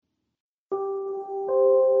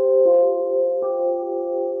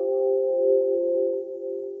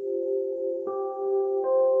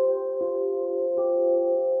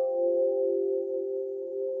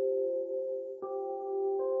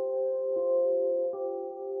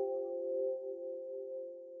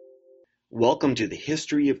Welcome to the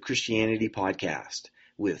History of Christianity podcast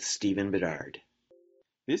with Stephen Bedard.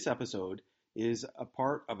 This episode is a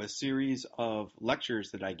part of a series of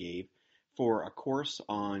lectures that I gave for a course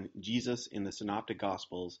on Jesus in the Synoptic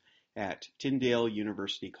Gospels at Tyndale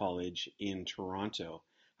University College in Toronto.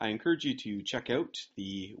 I encourage you to check out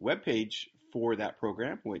the webpage for that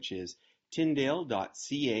program, which is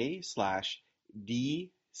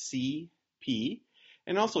tyndale.ca/DCP,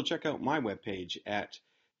 and also check out my webpage at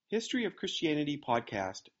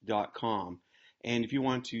historyofchristianitypodcast.com. And if you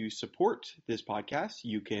want to support this podcast,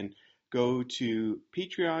 you can go to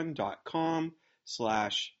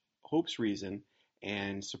patreon.com/hopesreason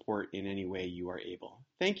and support in any way you are able.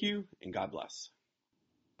 Thank you, and God bless.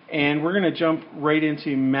 And we're going to jump right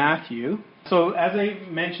into Matthew. So as I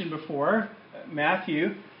mentioned before,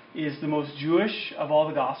 Matthew is the most Jewish of all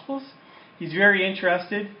the Gospels. He's very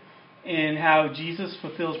interested in how Jesus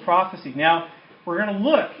fulfills prophecy. Now, we're going to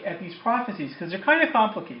look at these prophecies because they're kind of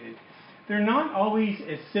complicated. They're not always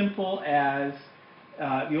as simple as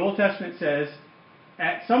the Old Testament says,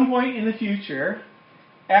 at some point in the future,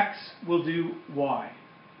 X will do Y.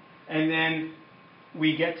 And then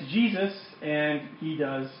we get to Jesus and he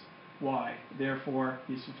does Y. Therefore,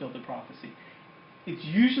 he's fulfilled the prophecy. It's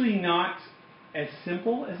usually not as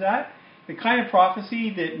simple as that. The kind of prophecy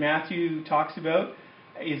that Matthew talks about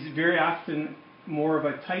is very often more of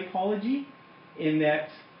a typology, in that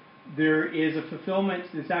there is a fulfillment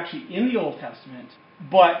that's actually in the Old Testament,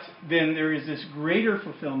 but then there is this greater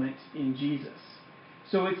fulfillment in Jesus.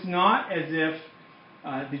 So it's not as if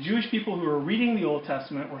the Jewish people who are reading the Old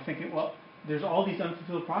Testament were thinking, well, there's all these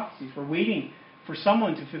unfulfilled prophecies. We're waiting for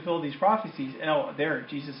someone to fulfill these prophecies. Oh, there,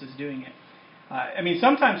 Jesus is doing it.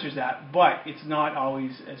 Sometimes there's that, but it's not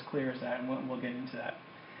always as clear as that, and we'll get into that.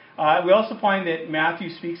 We also find that Matthew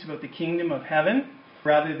speaks about the kingdom of heaven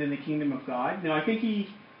rather than the kingdom of God. Now, I think he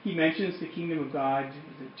mentions the kingdom of God, is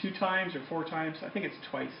it 2 times or 4 times? I think it's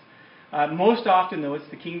twice. Most often, though, it's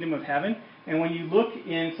the kingdom of heaven. And when you look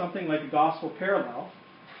in something like a gospel parallel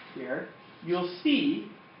here, you'll see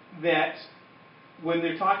that when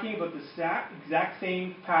they're talking about the exact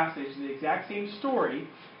same passage, the exact same story,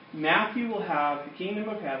 Matthew will have the kingdom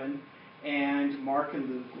of heaven and Mark and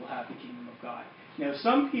Luke will have the kingdom of God. Now,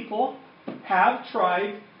 some people have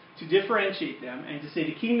tried to differentiate them and to say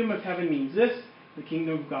the kingdom of heaven means this, the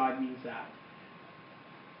kingdom of God means that.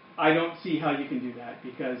 I don't see how you can do that,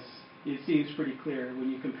 because it seems pretty clear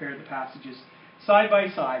when you compare the passages side by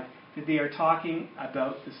side that they are talking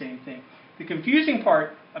about the same thing. The confusing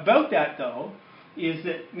part about that, though, is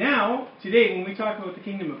that now, today, when we talk about the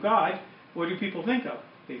kingdom of God, what do people think of?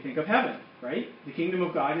 They think of heaven, right? The kingdom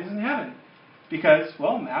of God is in heaven. Because,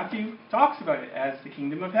 well, Matthew talks about it as the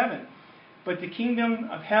kingdom of heaven. But the kingdom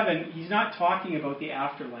of heaven, he's not talking about the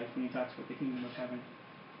afterlife when he talks about the kingdom of heaven.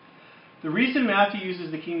 The reason Matthew uses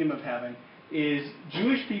the kingdom of heaven is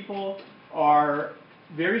Jewish people are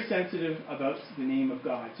very sensitive about the name of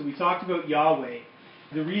God. So we talked about Yahweh.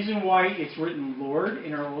 The reason why it's written Lord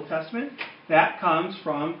in our Old Testament, that comes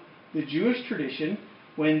from the Jewish tradition.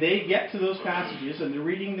 When they get to those passages and they're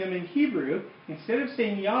reading them in Hebrew, instead of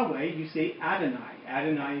saying Yahweh, you say Adonai.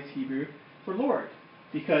 Adonai is Hebrew for Lord,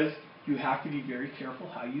 because you have to be very careful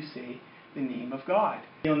how you say the name of God.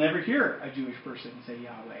 You'll never hear a Jewish person say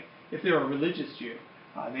Yahweh. If they're a religious Jew,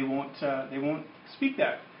 they won't speak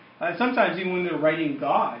that. Sometimes even when they're writing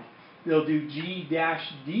God, they'll do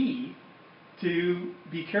G-D to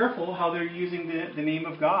be careful how they're using the name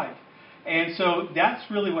of God. And so that's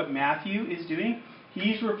really what Matthew is doing.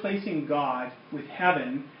 He's replacing God with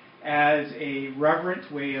heaven as a reverent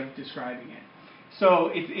way of describing it.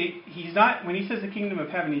 So he's not, when he says the kingdom of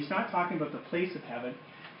heaven, he's not talking about the place of heaven.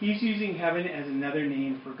 He's using heaven as another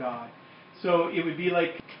name for God. So it would be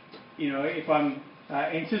like, if I'm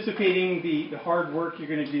anticipating the hard work you're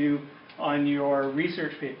going to do on your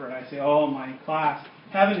research paper, and I say, oh, my class,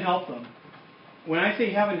 heaven help them. When I say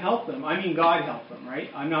heaven help them, I mean God help them,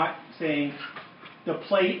 right? I'm not saying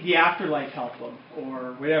the afterlife help them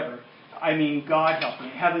or whatever. I mean God help them.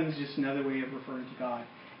 Heaven's just another way of referring to God.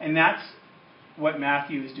 And that's what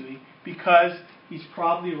Matthew is doing, because he's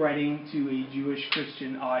probably writing to a Jewish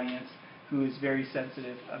Christian audience who is very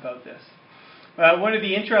sensitive about this. One of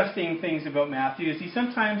the interesting things about Matthew is he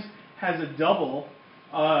sometimes has a double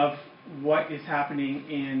of what is happening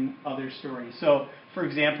in other stories. So, for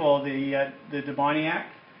example, the demoniac,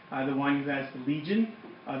 the one who has the legion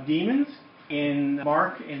of demons, in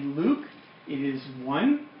Mark and Luke, it is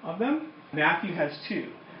one of them. Matthew has 2.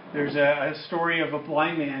 There's a story of a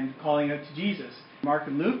blind man calling out to Jesus. Mark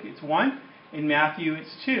and Luke, it's 1. In Matthew,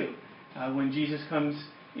 it's 2. When Jesus comes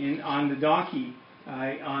in on the donkey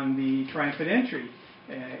on the triumphant entry,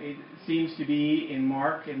 It seems to be in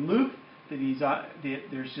Mark and Luke that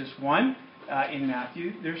there's just one. In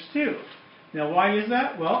Matthew, there's two. Now, why is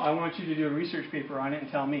that? Well, I want you to do a research paper on it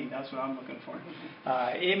and tell me. That's what I'm looking for.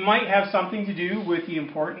 It might have something to do with the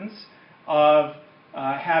importance of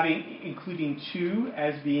including two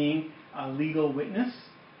as being a legal witness.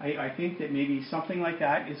 I think that maybe something like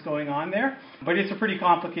that is going on there. But it's a pretty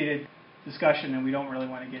complicated discussion, and we don't really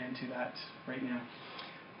want to get into that right now.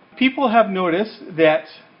 People have noticed that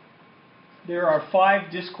there are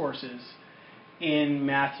 5 discourses in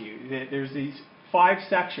Matthew. There's these 5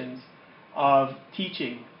 sections of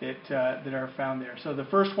teaching that are found there. So the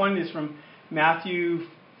first one is from Matthew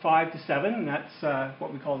 5 to 7, and that's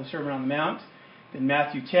what we call the Sermon on the Mount. Then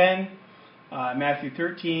Matthew 10, Matthew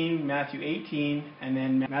 13, Matthew 18, and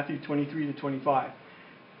then Matthew 23 to 25.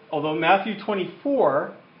 Although Matthew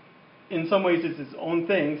 24, in some ways, is its own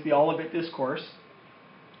thing, it's the Olivet Discourse,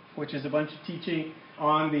 which is a bunch of teaching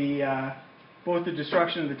on both the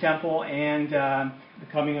destruction of the temple and the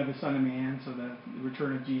coming of the Son of Man, so the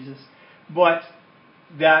return of Jesus. But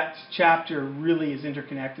that chapter really is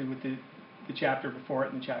interconnected with the chapter before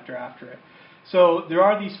it and the chapter after it. So there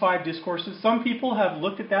are these 5 discourses. Some people have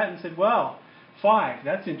looked at that and said, well, 5,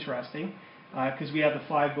 that's interesting, because we have the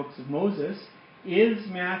 5 books of Moses. Is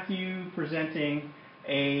Matthew presenting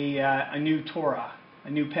a new Torah, a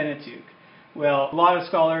new Pentateuch? Well, a lot of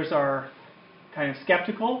scholars are kind of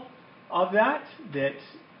skeptical of that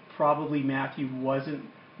probably Matthew wasn't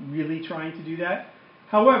really trying to do that.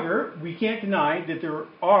 However, we can't deny that there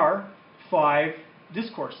are 5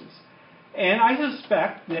 discourses. And I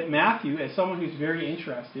suspect that Matthew, as someone who's very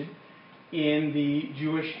interested in the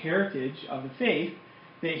Jewish heritage of the faith,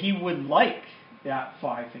 that he would like that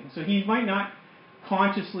 5 things. So he might not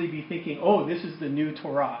consciously be thinking, oh, this is the new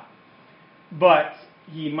Torah. But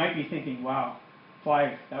he might be thinking, wow,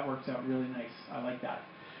 5, that works out really nice. I like that.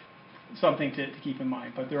 Something to keep in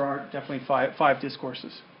mind. But there are definitely 5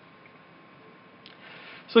 discourses.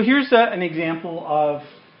 So here's an example of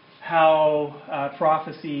how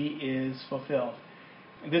prophecy is fulfilled.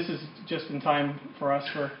 And this is just in time for us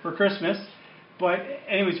for Christmas. But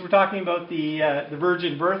anyways, we're talking about the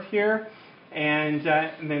virgin birth here. And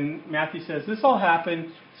then Matthew says, this all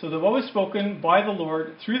happened so that what was spoken by the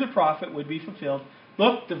Lord through the prophet would be fulfilled.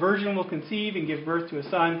 Look, the virgin will conceive and give birth to a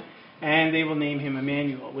son, and they will name him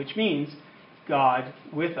Emmanuel, which means God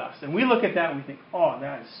with us. And we look at that and we think, oh,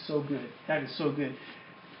 that is so good. That is so good.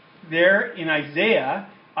 There in Isaiah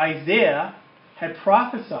had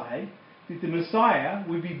prophesied that the Messiah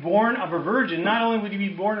would be born of a virgin. Not only would he be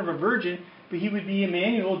born of a virgin, but he would be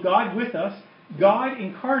Emmanuel, God with us, God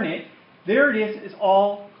incarnate. There it is. It's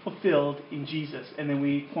all fulfilled in Jesus. And then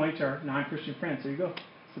we point to our non-Christian friends. There you go.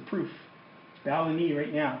 It's the proof. Bow the knee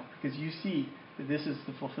right now, because you see that this is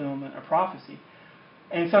the fulfillment of prophecy.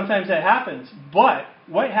 And sometimes that happens. But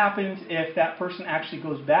what happens if that person actually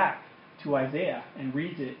goes back to Isaiah and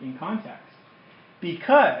reads it in context?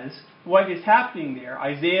 Because what is happening there,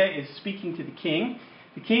 Isaiah is speaking to the king.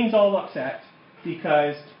 The king's all upset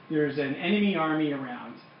because there's an enemy army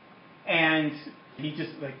around. And he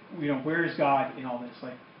just, where is God in all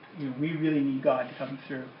this? We really need God to come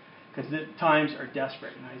through, because the times are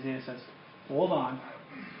desperate. And Isaiah says, hold on,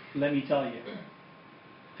 let me tell you.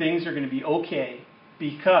 Things are going to be okay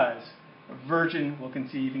because a virgin will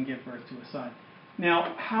conceive and give birth to a son.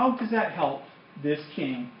 Now, how does that help this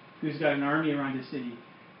king who's got an army around his city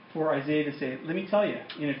for Isaiah to say, let me tell you,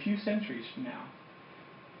 in a few centuries from now,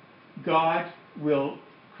 God will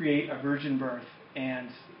create a virgin birth and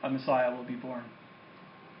a Messiah will be born?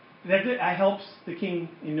 That helps the king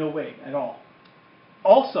in no way at all.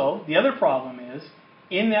 Also, the other problem is,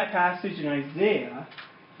 in that passage in Isaiah,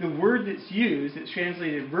 the word that's used, that's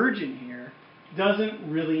translated virgin here,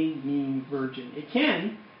 doesn't really mean virgin. It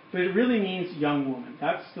can, but it really means young woman.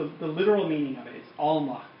 That's the literal meaning of it. It's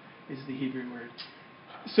Alma is the Hebrew word.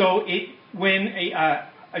 So when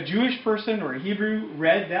a Jewish person or a Hebrew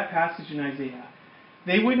read that passage in Isaiah,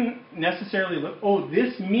 they wouldn't necessarily look, oh,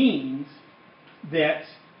 this means that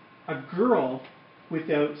a girl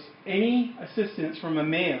without any assistance from a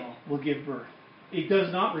male will give birth. It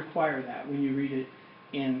does not require that when you read it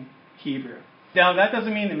in Hebrew. Now, that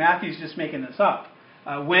doesn't mean that Matthew's just making this up.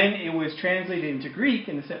 When it was translated into Greek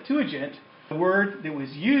in the Septuagint, the word that was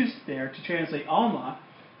used there to translate Alma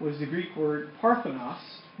was the Greek word parthenos,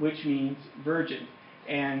 which means virgin.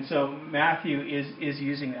 And so Matthew is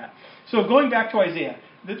using that. So going back to Isaiah,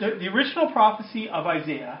 the original prophecy of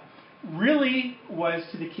Isaiah really was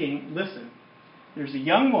to the king, listen, there's a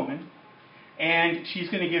young woman, and she's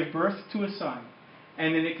going to give birth to a son.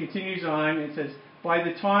 And then it continues on, and it says, by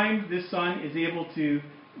the time this son is able to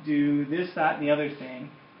do this, that, and the other thing,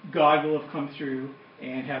 God will have come through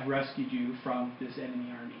and have rescued you from this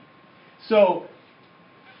enemy army. So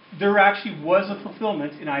there actually was a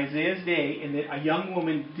fulfillment in Isaiah's day in that a young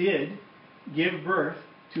woman did give birth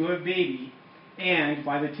to a baby, and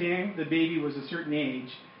by the time the baby was a certain age,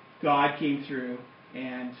 God came through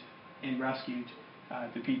and rescued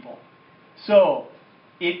the people. So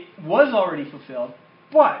it was already fulfilled,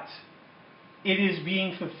 but it is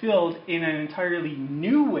being fulfilled in an entirely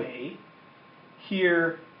new way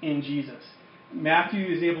here in Jesus. Matthew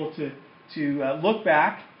is able to look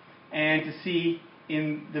back and to see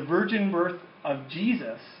in the virgin birth of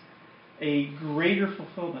Jesus a greater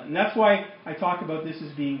fulfillment. And that's why I talk about this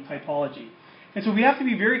as being typology. And so we have to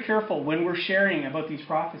be very careful when we're sharing about these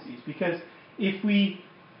prophecies, because if we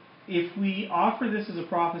offer this as a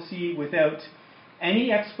prophecy without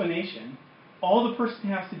any explanation, all the person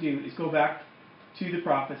has to do is go back to the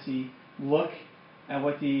prophecy, look at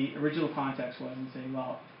what the original context was, and say,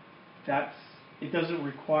 well, it doesn't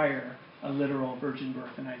require a literal virgin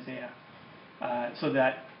birth in Isaiah. So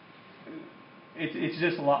that it's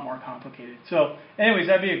just a lot more complicated. So, anyways,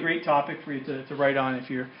 that'd be a great topic for you to write on if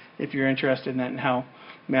you're interested in that and how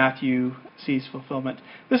Matthew sees fulfillment.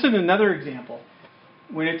 This is another example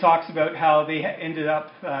when it talks about how they ended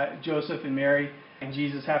up, Joseph and Mary and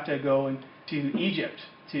Jesus have to go to Egypt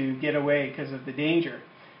to get away because of the danger,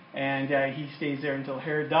 and he stays there until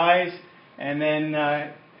Herod dies, and then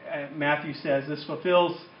Matthew says this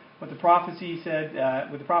fulfills what the prophecy said.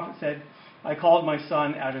 What the prophet said, "I called my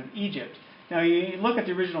son out of Egypt." Now, you look at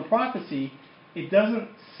the original prophecy, it doesn't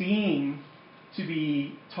seem to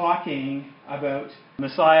be talking about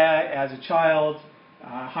Messiah as a child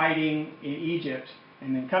hiding in Egypt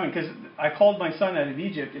and then coming. Because "I called my son out of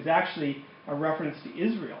Egypt" is actually a reference to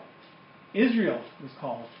Israel. Israel was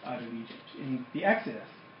called out of Egypt in the Exodus.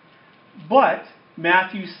 But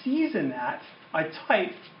Matthew sees in that a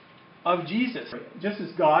type of Jesus. Just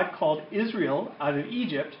as God called Israel out of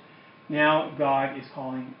Egypt, now God is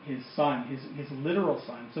calling his son, his literal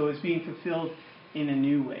son. So it's being fulfilled in a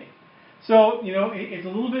new way. So, it's a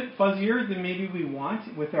little bit fuzzier than maybe we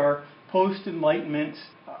want with our post-Enlightenment,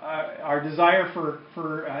 our desire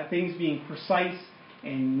for things being precise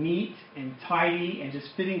and neat and tidy and just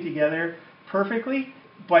fitting together perfectly.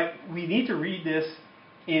 But we need to read this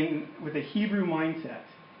with a Hebrew mindset,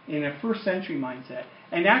 in a first century mindset.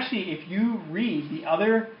 And actually, if you read the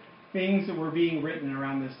other things that were being written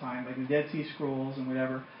around this time, like the Dead Sea Scrolls and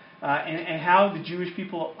whatever, and how the Jewish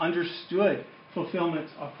people understood fulfillment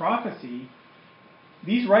of prophecy,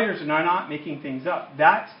 these writers are not making things up.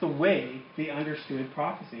 That's the way they understood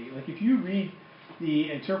prophecy. Like if you read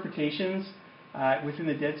the interpretations within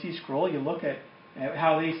the Dead Sea Scroll, you look at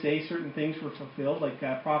how they say certain things were fulfilled, like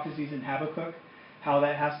prophecies in Habakkuk, how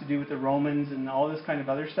that has to do with the Romans and all this kind of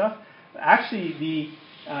other stuff. Actually,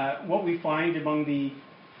 what we find among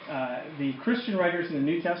the Christian writers in the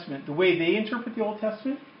New Testament, the way they interpret the Old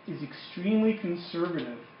Testament is extremely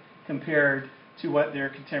conservative compared to what their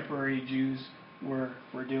contemporary Jews were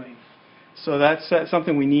doing. So that's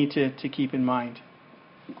something we need to keep in mind.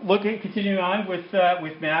 Continuing on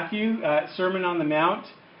with Matthew, Sermon on the Mount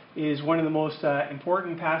is one of the most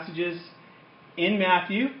important passages in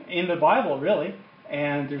Matthew, in the Bible, really.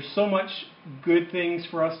 And there's so much good things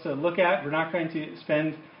for us to look at. We're not going to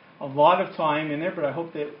spend a lot of time in there, but I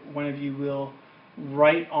hope that one of you will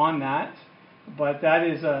write on that. But that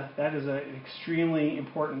is an extremely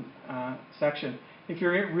important section. If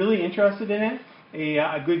you're really interested in it,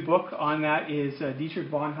 a good book on that is Dietrich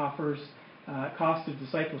Bonhoeffer's Cost of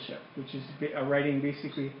Discipleship, which is a writing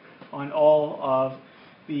basically on all of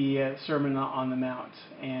the Sermon on the Mount.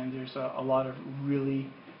 And there's a lot of really,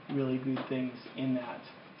 really good things in that.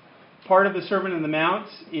 Part of the Sermon on the Mount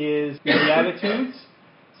is the Beatitudes.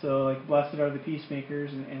 So, like, blessed are the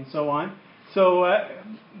peacemakers and so on. So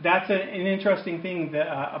that's an interesting thing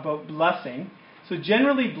about blessing. So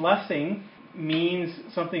generally, blessing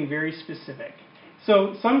means something very specific.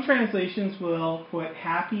 So some translations will put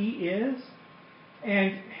happy is,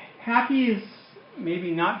 and happy is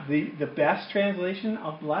maybe not the best translation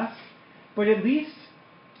of blessed, but at least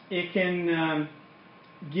it can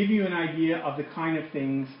give you an idea of the kind of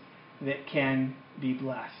things that can be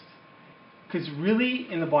blessed. Because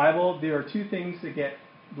really, in the Bible, there are two things that get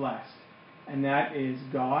blessed, and that is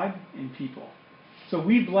God and people. So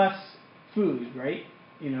we bless food, right?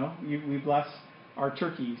 We bless our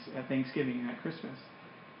turkeys at Thanksgiving and at Christmas.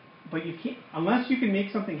 But you can't, unless you can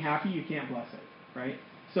make something happy, you can't bless it, right?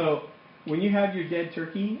 So when you have your dead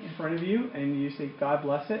turkey in front of you and you say, God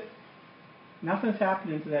bless it, nothing's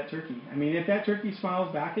happening to that turkey. I mean, if that turkey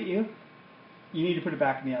smiles back at you, you need to put it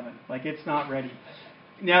back in the oven. Like, it's not ready.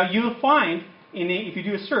 Now you'll find, if you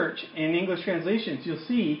do a search in English translations, you'll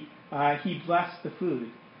see he blessed the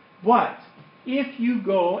food. But if you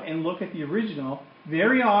go and look at the original,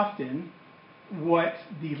 very often what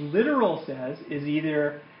the literal says is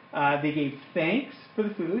either they gave thanks for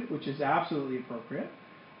the food, which is absolutely appropriate,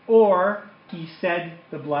 or he said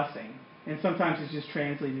the blessing. And sometimes it's just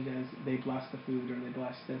translated as they blessed the food or they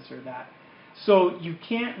blessed this or that. So you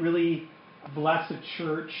can't really bless a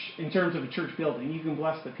church in terms of a church building. You can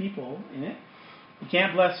bless the people in it. You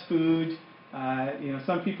can't bless food.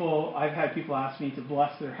 Some people, I've had people ask me to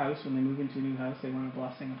bless their house when they move into a new house. They want a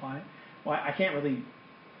blessing upon it. Well, I can't really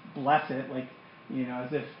bless it,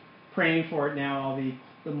 as if praying for it now, all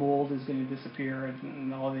the mold is going to disappear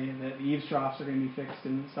and all the eaves troughs are going to be fixed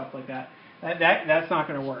and stuff like that. That's not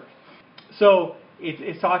going to work. So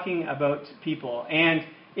it's talking about people, and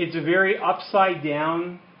it's a very upside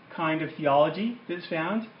down kind of theology that's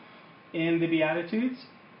found in the Beatitudes,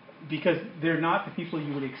 because they're not the people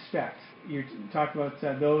you would expect. You talk about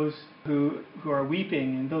those who are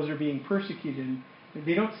weeping and those who are being persecuted.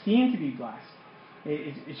 They don't seem to be blessed.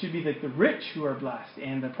 It should be like the rich who are blessed,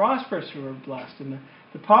 and the prosperous who are blessed, and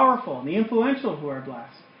the powerful and the influential who are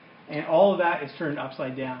blessed. And all of that is turned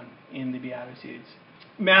upside down in the Beatitudes.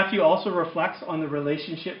 Matthew also reflects on the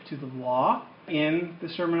relationship to the law in the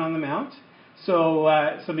Sermon on the Mount.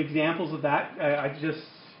 So some examples of that. I just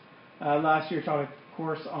last year taught a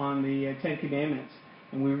course on the Ten Commandments,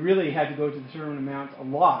 and we really had to go to the Sermon on the Mount a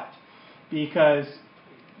lot because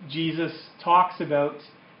Jesus talks about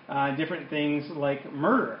different things like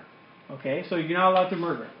murder. Okay, so you're not allowed to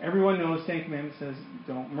murder. Everyone knows Ten Commandments says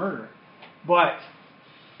don't murder. But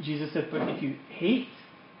Jesus said, but if you hate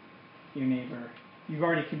your neighbor, you've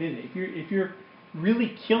already committed it. If you're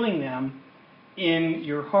really killing them in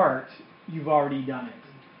your heart, you've already done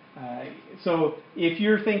it. So if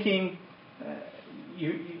you're thinking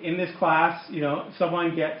in this class,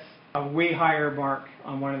 someone gets a way higher mark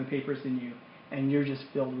on one of the papers than you, and you're just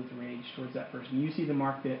filled with rage towards that person. You see the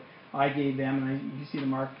mark that I gave them, and you see the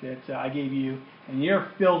mark that I gave you, and you're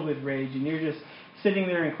filled with rage, and you're just sitting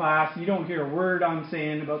there in class, you don't hear a word I'm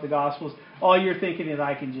saying about the Gospels. All you're thinking is,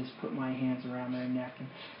 I can just put my hands around their neck.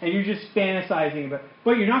 And you're just fantasizing about it.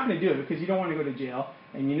 But you're not going to do it because you don't want to go to jail,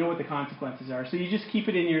 and you know what the consequences are. So you just keep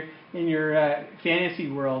it in your fantasy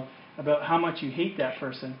world about how much you hate that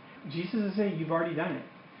person. Jesus is saying, you've already done it.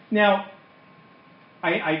 Now,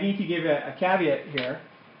 I need to give a caveat here.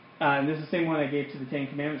 And this is the same one I gave to the Ten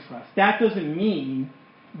Commandments class. That doesn't mean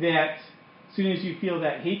that as soon as you feel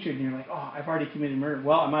that hatred and you're like, oh, I've already committed murder,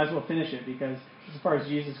 well, I might as well finish it because as far as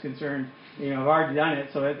Jesus is concerned, I've already done it,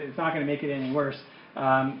 so it's not going to make it any worse.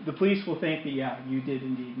 The police will think that, yeah, you did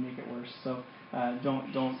indeed make it worse, so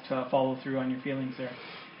don't follow through on your feelings there.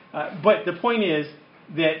 But the point is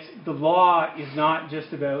that the law is not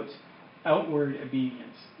just about outward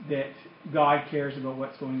obedience, that God cares about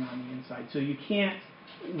what's going on the inside. So you can't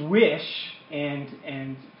wish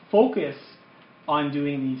and focus on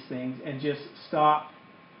doing these things and just stop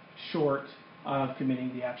short of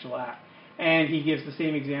committing the actual act. And he gives the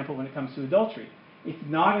same example when it comes to adultery. It's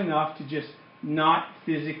not enough to just not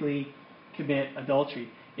physically commit adultery.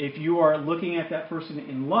 If you are looking at that person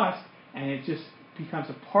in lust and it just becomes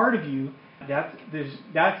a part of you, that's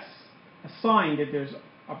a sign that there's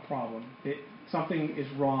a problem, that something is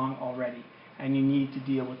wrong already, and you need to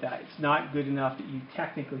deal with that. It's not good enough that you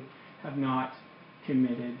technically have not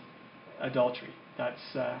committed adultery.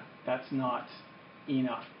 That's not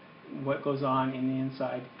enough. What goes on in the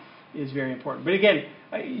inside is very important. But again,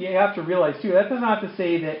 you have to realize too, that does not to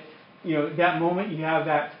say that that moment you have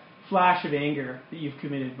that flash of anger that you've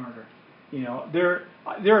committed murder.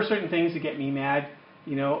 There are certain things that get me mad.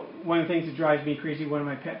 One of the things that drives me crazy, one of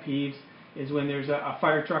my pet peeves, is when there's a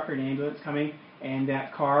fire truck or an ambulance coming and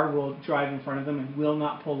that car will drive in front of them and will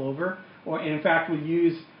not pull over, or in fact will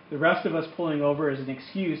use the rest of us pulling over as an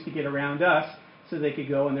excuse to get around us so they could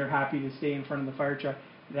go, and they're happy to stay in front of the fire truck.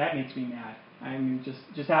 That makes me mad. I mean,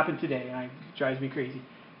 just happened today, and it drives me crazy.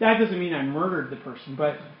 That doesn't mean I murdered the person,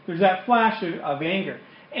 but there's that flash of anger.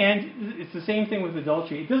 And it's the same thing with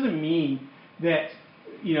adultery. It doesn't mean that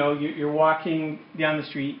you're walking down the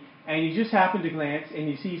street and you just happen to glance and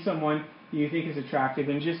you see someone you think is attractive,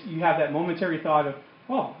 and just you have that momentary thought of,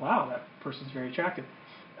 oh, wow, that person's very attractive.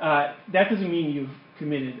 That doesn't mean you've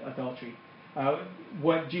committed adultery.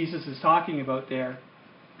 What Jesus is talking about there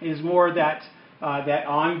is more that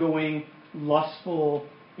ongoing lustful,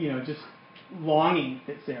 just longing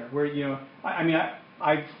that's there. Where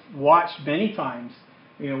I've watched many times,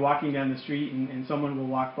 walking down the street and someone will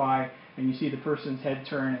walk by and you see the person's head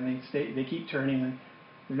turn and they keep turning and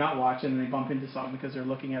they're not watching and they bump into something because they're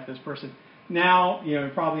looking at this person. Now, you're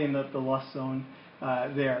probably in the lust zone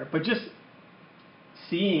there. But just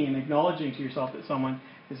seeing and acknowledging to yourself that someone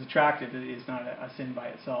is attractive is not a sin by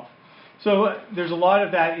itself. So there's a lot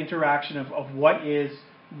of that interaction of what is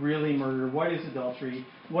really murder, what is adultery,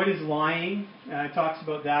 what is lying. It talks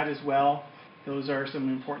about that as well. Those are some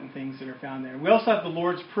important things that are found there. We also have the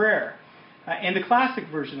Lord's Prayer and the classic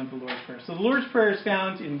version of the Lord's Prayer. So the Lord's Prayer is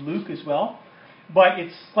found in Luke as well, but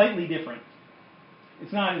it's slightly different.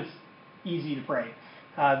 It's not as easy to pray.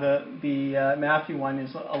 The Matthew one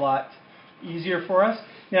is a lot easier for us.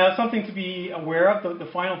 Now, something to be aware of, the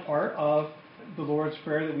final part of the Lord's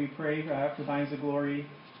Prayer that we pray, for thine is the glory,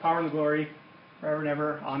 power and the glory, forever and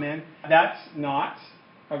ever, amen. That's not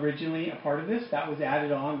originally a part of this. That was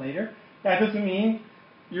added on later. That doesn't mean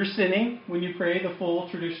you're sinning when you pray the full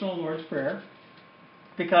traditional Lord's Prayer,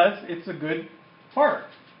 because it's a good part.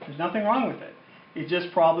 There's nothing wrong with it. It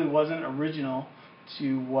just probably wasn't original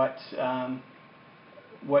to what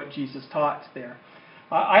Jesus taught there.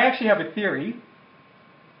 I actually have a theory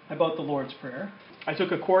about the Lord's Prayer. I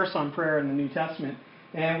took a course on prayer in the New Testament,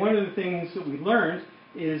 and one of the things that we learned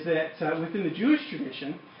is that within the Jewish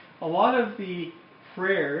tradition, a lot of the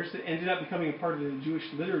prayers that ended up becoming a part of the Jewish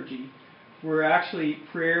liturgy were actually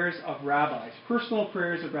prayers of rabbis, personal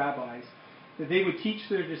prayers of rabbis, that they would teach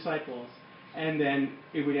their disciples, and then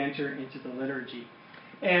it would enter into the liturgy.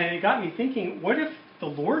 And it got me thinking, what if the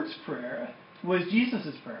Lord's Prayer was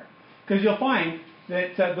Jesus' prayer? Because you'll find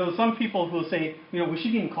that though some people who will say, we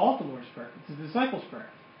shouldn't even call it the Lord's Prayer. It's the disciples' prayer.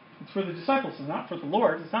 It's for the disciples. It's not for the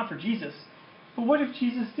Lord. It's not for Jesus. But what if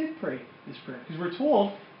Jesus did pray this prayer? Because we're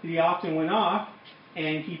told that he often went off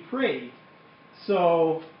and he prayed.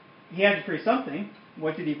 So he had to pray something.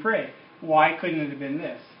 What did he pray? Why couldn't it have been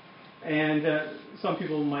this? And some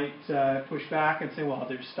people might push back and say, well,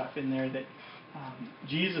 there's stuff in there that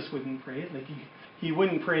Jesus wouldn't pray. Like he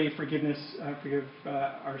wouldn't pray forgive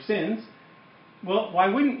our sins. Well, why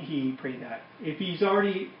wouldn't he pray that? If he's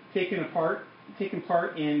already taken part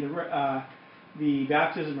in the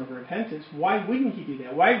baptism of repentance, why wouldn't he do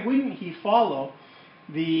that? Why wouldn't he follow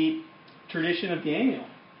the tradition of Daniel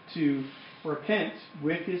to repent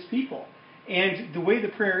with his people? And the way the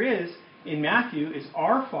prayer is in Matthew is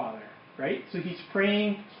Our Father, right? So he's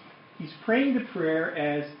praying the prayer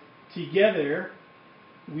as together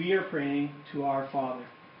we are praying to our Father.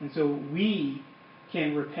 And so we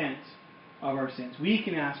can repent of our sins. We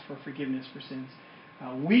can ask for forgiveness for sins.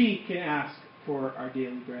 We can ask for our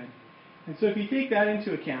daily bread. And so if you take that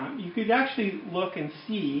into account, you could actually look and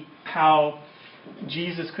see how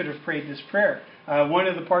Jesus could have prayed this prayer. One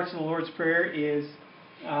of the parts of the Lord's Prayer is,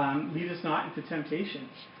 lead us not into temptation.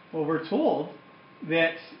 Well, we're told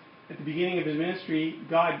that at the beginning of his ministry,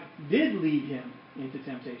 God did lead him into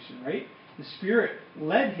temptation, right? The Spirit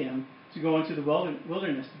led him to go into the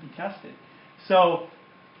wilderness to be tested. So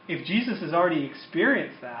if Jesus has already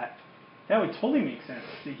experienced that, that would totally make sense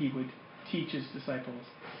that he would teach his disciples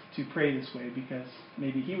to pray this way, because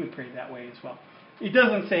maybe he would pray that way as well. It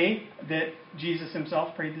doesn't say that Jesus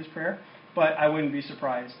himself prayed this prayer, but I wouldn't be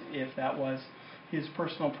surprised if that was his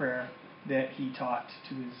personal prayer that he taught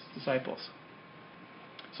to his disciples.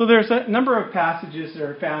 So there's a number of passages that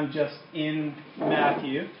are found just in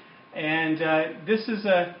Matthew, and this is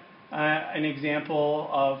an example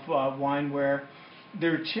of one where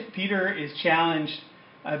Peter is challenged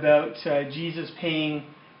about Jesus paying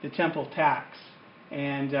the temple tax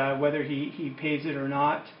and whether he pays it or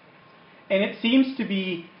not. And it seems to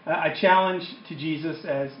be a challenge to Jesus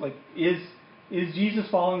as, like, is Jesus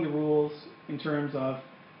following the rules in terms of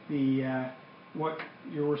what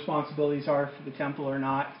your responsibilities are for the temple or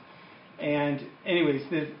not? And anyways,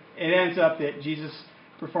 it ends up that Jesus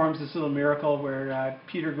performs this little miracle where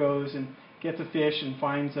Peter goes and gets a fish and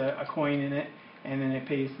finds a coin in it, and then it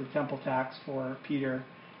pays the temple tax for Peter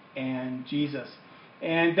and Jesus.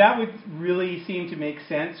 And that would really seem to make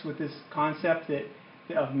sense with this concept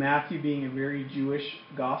of Matthew being a very Jewish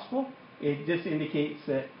gospel. It just indicates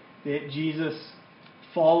that Jesus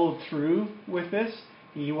followed through with this.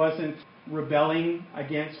 He wasn't rebelling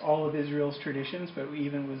against all of Israel's traditions, but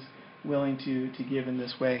even was willing to give in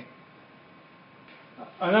this way.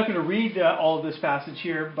 I'm not going to read all of this passage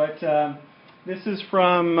here, but this is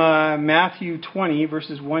from Matthew 20,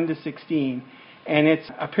 verses 1 to 16. And it's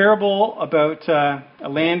a parable about a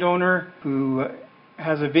landowner who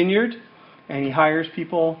has a vineyard, and he hires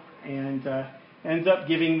people and ends up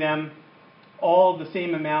giving them all the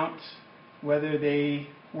same amount, whether they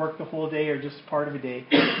work the whole day or just part of a day.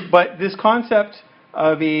 But this concept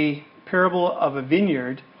of a parable of a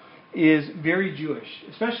vineyard is very Jewish,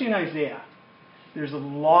 especially in Isaiah. There's a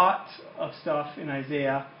lot of stuff in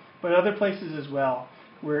Isaiah, but other places as well,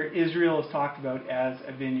 where Israel is talked about as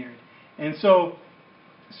a vineyard. And so,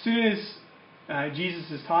 as soon as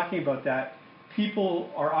Jesus is talking about that, people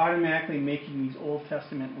are automatically making these Old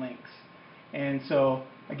Testament links. And so,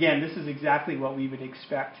 again, this is exactly what we would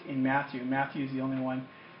expect in Matthew. Matthew is the only one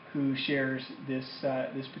who shares this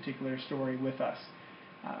particular story with us.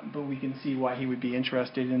 But we can see why he would be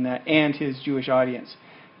interested in that, and his Jewish audience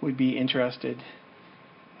would be interested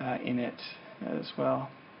in it as well.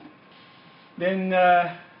 Then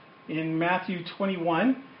in Matthew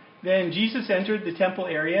 21, then Jesus entered the temple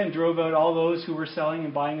area and drove out all those who were selling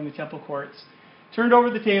and buying in the temple courts, turned over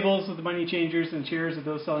the tables of the money changers and chairs of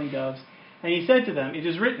those selling doves. And he said to them, "It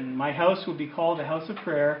is written, my house will be called a house of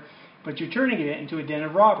prayer, but you're turning it into a den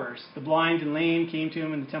of robbers." The blind and lame came to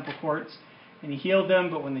him in the temple courts, and he healed them.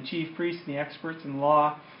 But when the chief priests and the experts in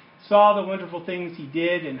law saw the wonderful things he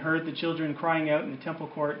did and heard the children crying out in the temple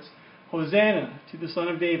courts, "Hosanna to the Son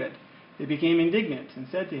of David," they became indignant and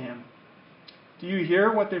said to him, "Do you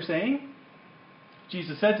hear what they're saying?"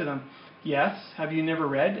 Jesus said to them, "Yes, have you never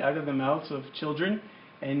read, out of the mouths of children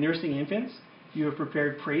and nursing infants, you have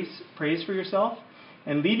prepared praise for yourself?"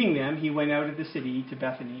 And leaving them, he went out of the city to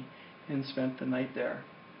Bethany and spent the night there.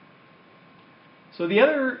 So the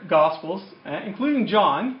other Gospels, including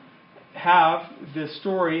John, have the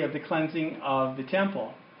story of the cleansing of the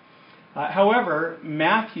temple. However,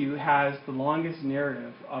 Matthew has the longest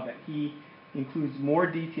narrative of it. He includes more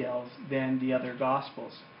details than the other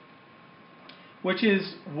Gospels, which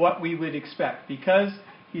is what we would expect. Because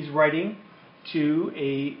he's writing to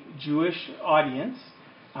a Jewish audience,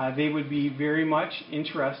 they would be very much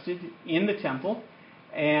interested in the temple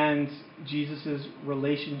and Jesus'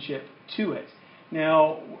 relationship to it.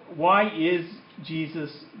 Now, why is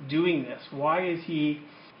Jesus doing this? Why is he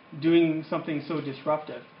doing something so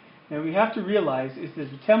disruptive? Now, we have to realize is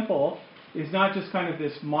that the temple is not just kind of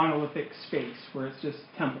this monolithic space where it's just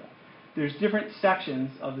temple. There's different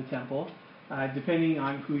sections of the temple depending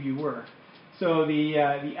on who you were. So the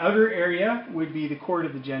outer area would be the court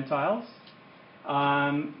of the Gentiles.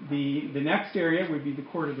 The next area would be the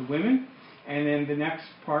court of the women, and then the next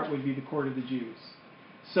part would be the court of the Jews.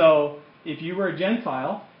 So if you were a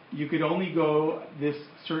Gentile, you could only go this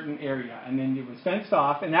certain area, and then it was fenced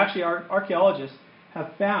off. And actually, archaeologists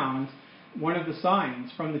have found one of the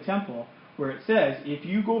signs from the temple where it says, if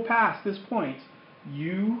you go past this point,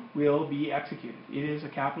 you will be executed. It is a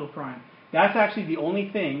capital crime. That's actually the only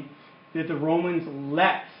thing that the Romans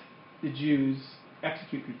let the Jews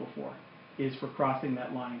execute people for, is for crossing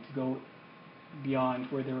that line to go beyond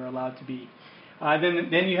where they were allowed to be.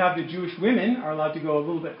 Then you have the Jewish women are allowed to go a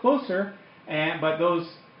little bit closer, but those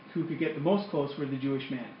who could get the most close were the Jewish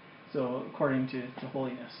men. So according to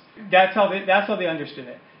holiness, that's how they understood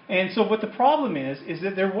it. And so what the problem is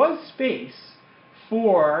that there was space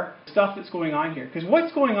for stuff that's going on here, because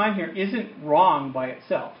what's going on here isn't wrong by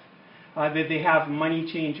itself. That they have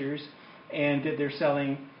money changers and that they're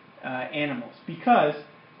selling animals, because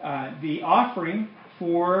the offering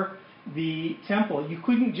for the temple, you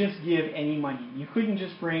couldn't just give any money. You couldn't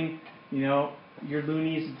just bring, your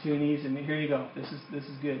loonies and toonies and here you go. This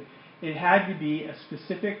is good. It had to be a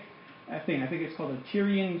specific thing. I think it's called a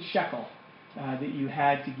Tyrian shekel that you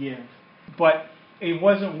had to give. But it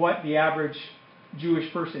wasn't what the average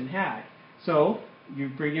Jewish person had. So you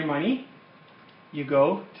bring your money, you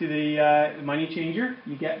go to the money changer,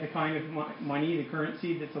 you get the kind of money, the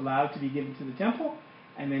currency that's allowed to be given to the temple,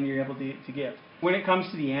 and then you're able to give. When it comes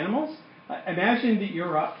to the animals, imagine that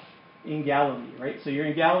you're up in Galilee, right? So you're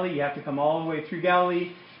in Galilee, you have to come all the way through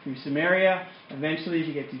Galilee, through Samaria, eventually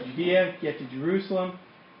you get to Judea, get to Jerusalem,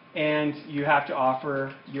 and you have to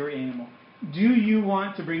offer your animal. Do you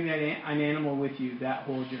want to bring an animal with you that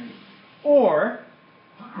whole journey? Or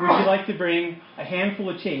would you like to bring a handful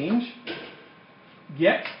of change,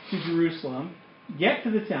 get to Jerusalem, get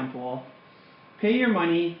to the temple, pay your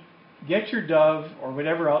money, get your dove or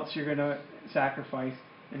whatever else you're going to sacrifice,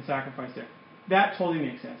 and sacrifice there? That totally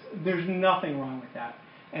makes sense. There's nothing wrong with that.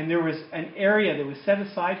 And there was an area that was set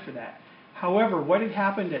aside for that. However, what had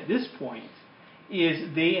happened at this point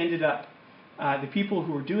is they ended up, the people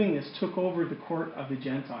who were doing this took over the court of the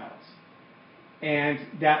Gentiles. And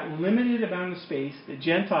that limited amount of space that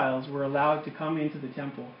Gentiles were allowed to come into the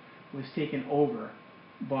temple was taken over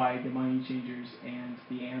by the money changers and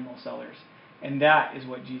the animal sellers. And that is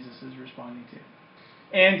what Jesus is responding to.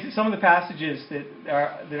 And some of the passages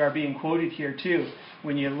that are being quoted here too,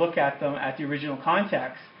 when you look at them at the original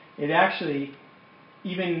context, it actually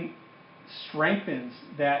even strengthens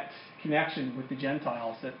that connection with the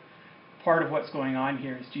Gentiles. That part of what's going on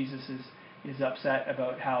here is Jesus is is upset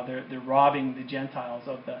about how they're robbing the Gentiles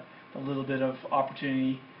of the little bit of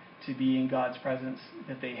opportunity to be in God's presence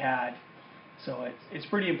that they had. So it's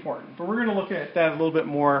pretty important. But we're going to look at that a little bit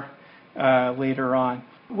more later on.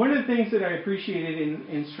 One of the things that I appreciated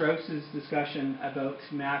in Strauss's discussion about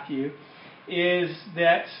Matthew is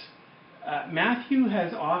that Matthew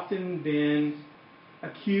has often been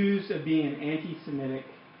accused of being an anti-Semitic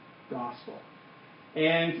gospel.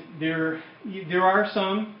 And there are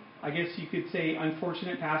some, I guess you could say,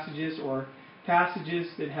 unfortunate passages or passages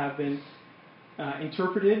that have been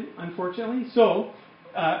interpreted, unfortunately. So,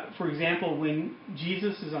 for example, when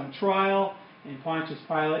Jesus is on trial and Pontius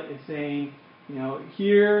Pilate is saying,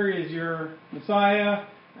 here is your Messiah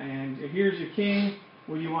and here's your king,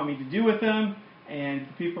 what do you want me to do with him? And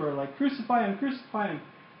the people are like, crucify him, crucify him.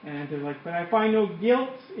 And they're like, but I find no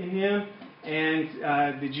guilt in him.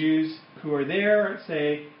 And the Jews who are there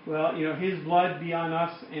say, well, his blood be on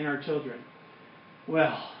us and our children.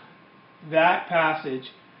 Well, that passage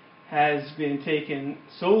has been taken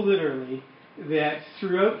so literally that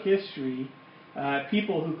throughout history,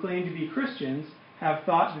 people who claim to be Christians have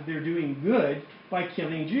thought that they're doing good by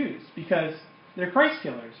killing Jews because they're Christ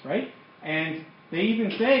killers, right? And they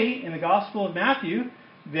even say in the Gospel of Matthew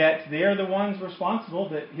that they are the ones responsible,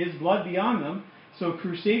 that his blood be on them. So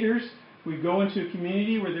crusaders would go into a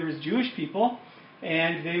community where there was Jewish people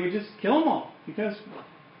and they would just kill them all because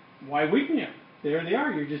why wouldn't you? There they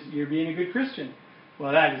are. You're being a good Christian.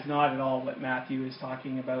 Well, that is not at all what Matthew is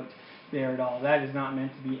talking about there at all. That is not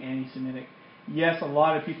meant to be anti-Semitic. Yes, a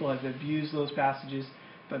lot of people have abused those passages,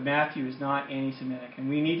 but Matthew is not anti-Semitic. And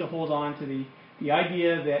we need to hold on to the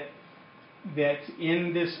idea that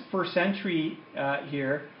in this first century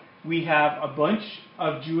here, we have a bunch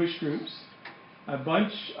of Jewish groups, a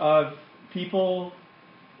bunch of people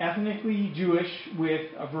ethnically Jewish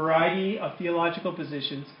with a variety of theological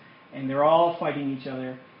positions, and they're all fighting each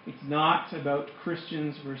other. It's not about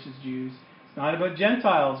Christians versus Jews. It's not about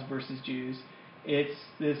Gentiles versus Jews. It's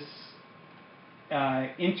this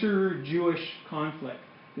inter-Jewish conflict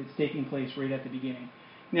that's taking place right at the beginning.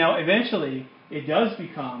 Now, eventually, it does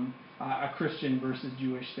become a Christian versus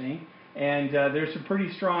Jewish thing, and there's some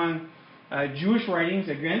pretty strong Jewish writings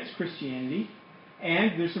against Christianity,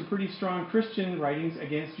 and there's some pretty strong Christian writings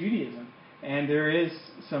against Judaism, and there is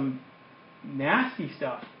some nasty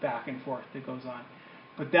stuff back and forth that goes on.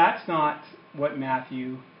 But that's not what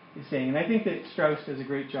Matthew is saying, and I think that Strauss does a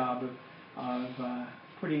great job of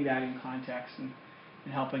putting that in context and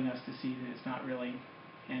helping us to see that it's not really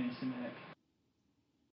anti-Semitic.